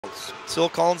Force. Sioux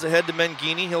Falls ahead to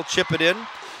Mangini. He'll chip it in,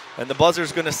 and the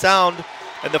buzzer's going to sound.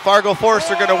 And the Fargo Force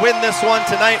are going to win this one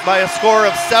tonight by a score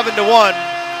of 7-1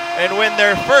 and win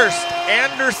their first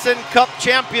Anderson Cup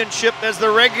championship as the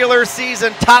regular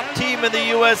season top team in the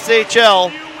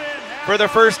USHL for the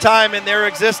first time in their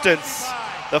existence.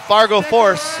 The Fargo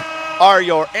Force are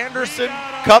your Anderson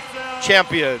Cup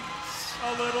champions.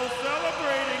 A little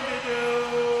celebrating to do.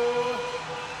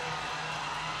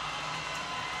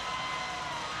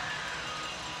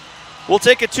 We'll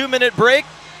take a 2-minute break.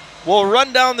 We'll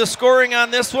run down the scoring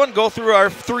on this one, go through our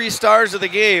 3 stars of the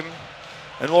game,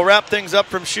 and we'll wrap things up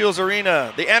from Shields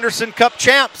Arena. The Anderson Cup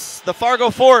champs, the Fargo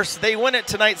Force, they win it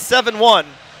tonight 7-1.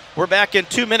 We're back in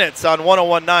 2 minutes on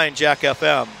 101.9 Jack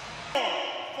FM.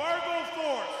 Fargo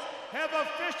Force have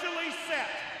officially set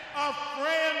a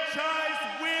franchise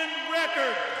win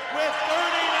record with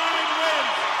 39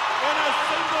 wins in a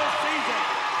single season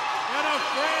and a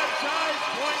franchise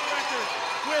point record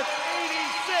with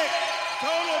 86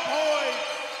 total points.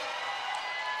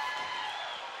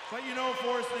 But you know,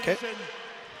 Force Nation,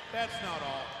 that's not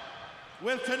all.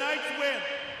 With tonight's win,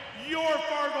 your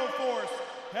Fargo Force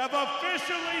have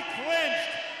officially clinched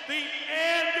the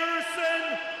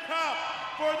Anderson Cup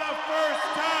for the first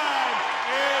time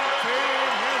in team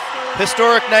history.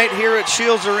 Historic night here at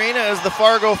Shields Arena as the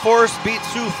Fargo Force beat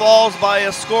Sioux Falls by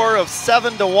a score of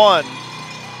 7-1.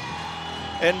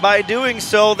 And by doing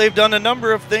so, they've done a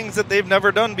number of things that they've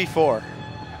never done before.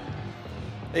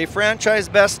 A franchise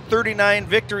best 39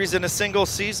 victories in a single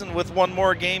season with one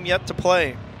more game yet to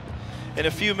play. In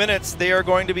a few minutes, they are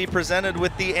going to be presented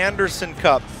with the Anderson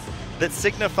Cup that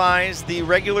signifies the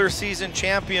regular season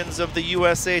champions of the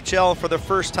USHL for the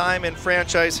first time in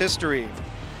franchise history.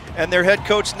 And their head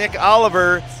coach, Nick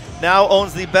Oliver, now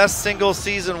owns the best single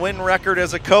season win record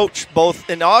as a coach, both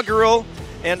inaugural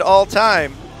and all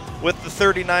time, with the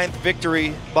 39th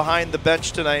victory behind the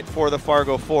bench tonight for the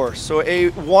Fargo Force. So a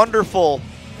wonderful,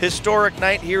 historic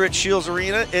night here at Shields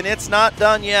Arena, and it's not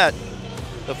done yet.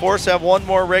 The Force have one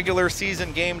more regular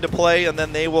season game to play, and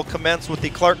then they will commence with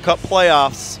the Clark Cup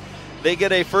playoffs. They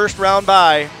get a first round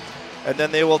bye, and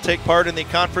then they will take part in the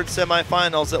conference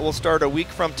semifinals that will start a week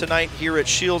from tonight here at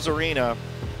Shields Arena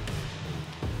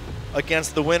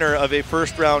against the winner of a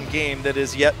first round game that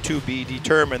is yet to be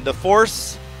determined. The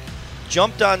Force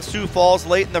jumped on Sioux Falls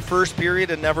late in the first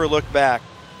period and never looked back.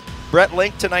 Brett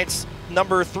Link, tonight's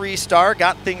number 3 star,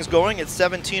 got things going at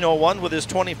 17:01 with his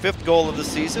 25th goal of the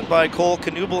season by Cole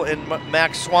Knubel and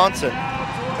Max Swanson.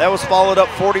 That was followed up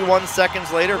 41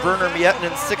 seconds later. Werner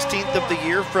Miettinen, 16th of the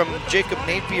year from Jacob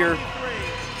Napier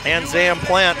and Zam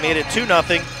Plant, made it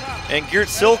 2-0. And Geert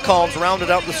Silkalms rounded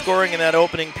out the scoring in that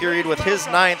opening period with his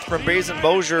 9th from Basin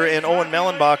Bozier and Owen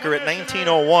Mellenbacher at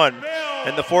 19:01.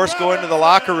 And the Force go into the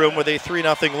locker room with a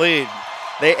 3-0 lead.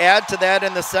 They add to that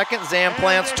in the second. Zam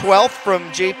Plant's 12th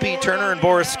from J.P. Turner and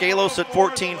Boris Skalos at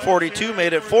 14:42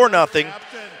 made it 4-0.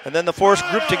 And then the Force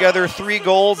grouped together 3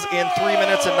 goals in 3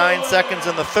 minutes and 9 seconds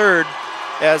in the third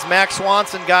as Max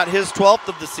Swanson got his 12th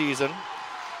of the season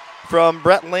from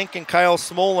Brett Link and Kyle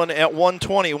Smolin at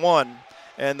 1:21.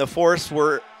 And the Force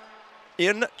were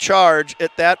in charge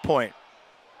at that point.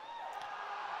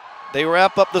 They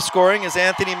wrap up the scoring as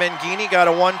Anthony Mangini got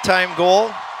a one-time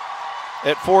goal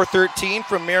at 4:13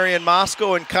 from Marion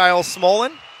Moscow and Kyle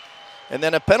Smolin. And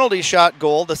then a penalty shot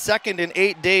goal, the second in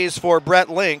 8 days for Brett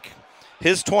Link,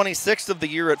 his 26th of the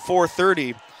year at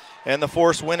 4:30. And the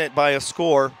Force win it by a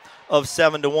score of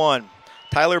 7-1.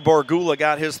 Tyler Borgula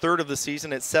got his 3rd of the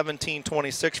season at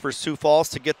 17:26 for Sioux Falls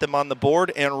to get them on the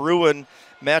board and ruin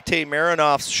Matej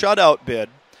Marinov's shutout bid,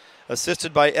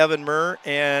 assisted by Evan Murr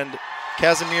and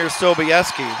Kazimierz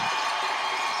Sobieski.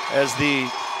 As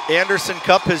the Anderson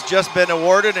Cup has just been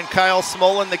awarded and Kyle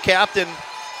Smolin, the captain,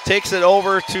 takes it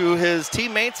over to his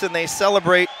teammates and they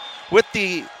celebrate with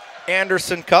the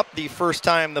Anderson Cup, the first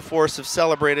time the Force have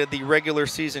celebrated the regular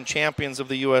season champions of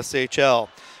the USHL.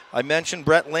 I mentioned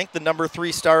Brett Link, the number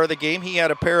 3 star of the game. He had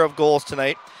a pair of goals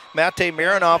tonight. Matej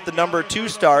Marinov, the number 2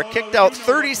 star, kicked out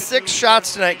 36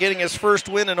 shots tonight, getting his first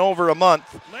win in over a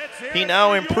month. He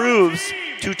now improves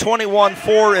to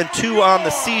 21-4-2 on the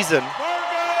season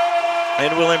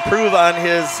and will improve on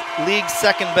his league's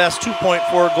second best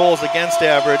 2.4 goals against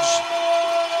average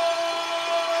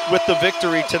with the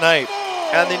victory tonight.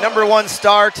 And the number 1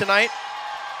 star tonight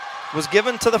was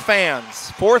given to the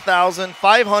fans.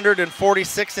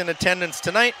 4,546 in attendance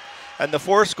tonight, and the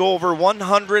Force go over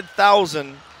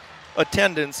 100,000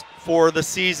 attendance for the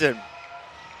season.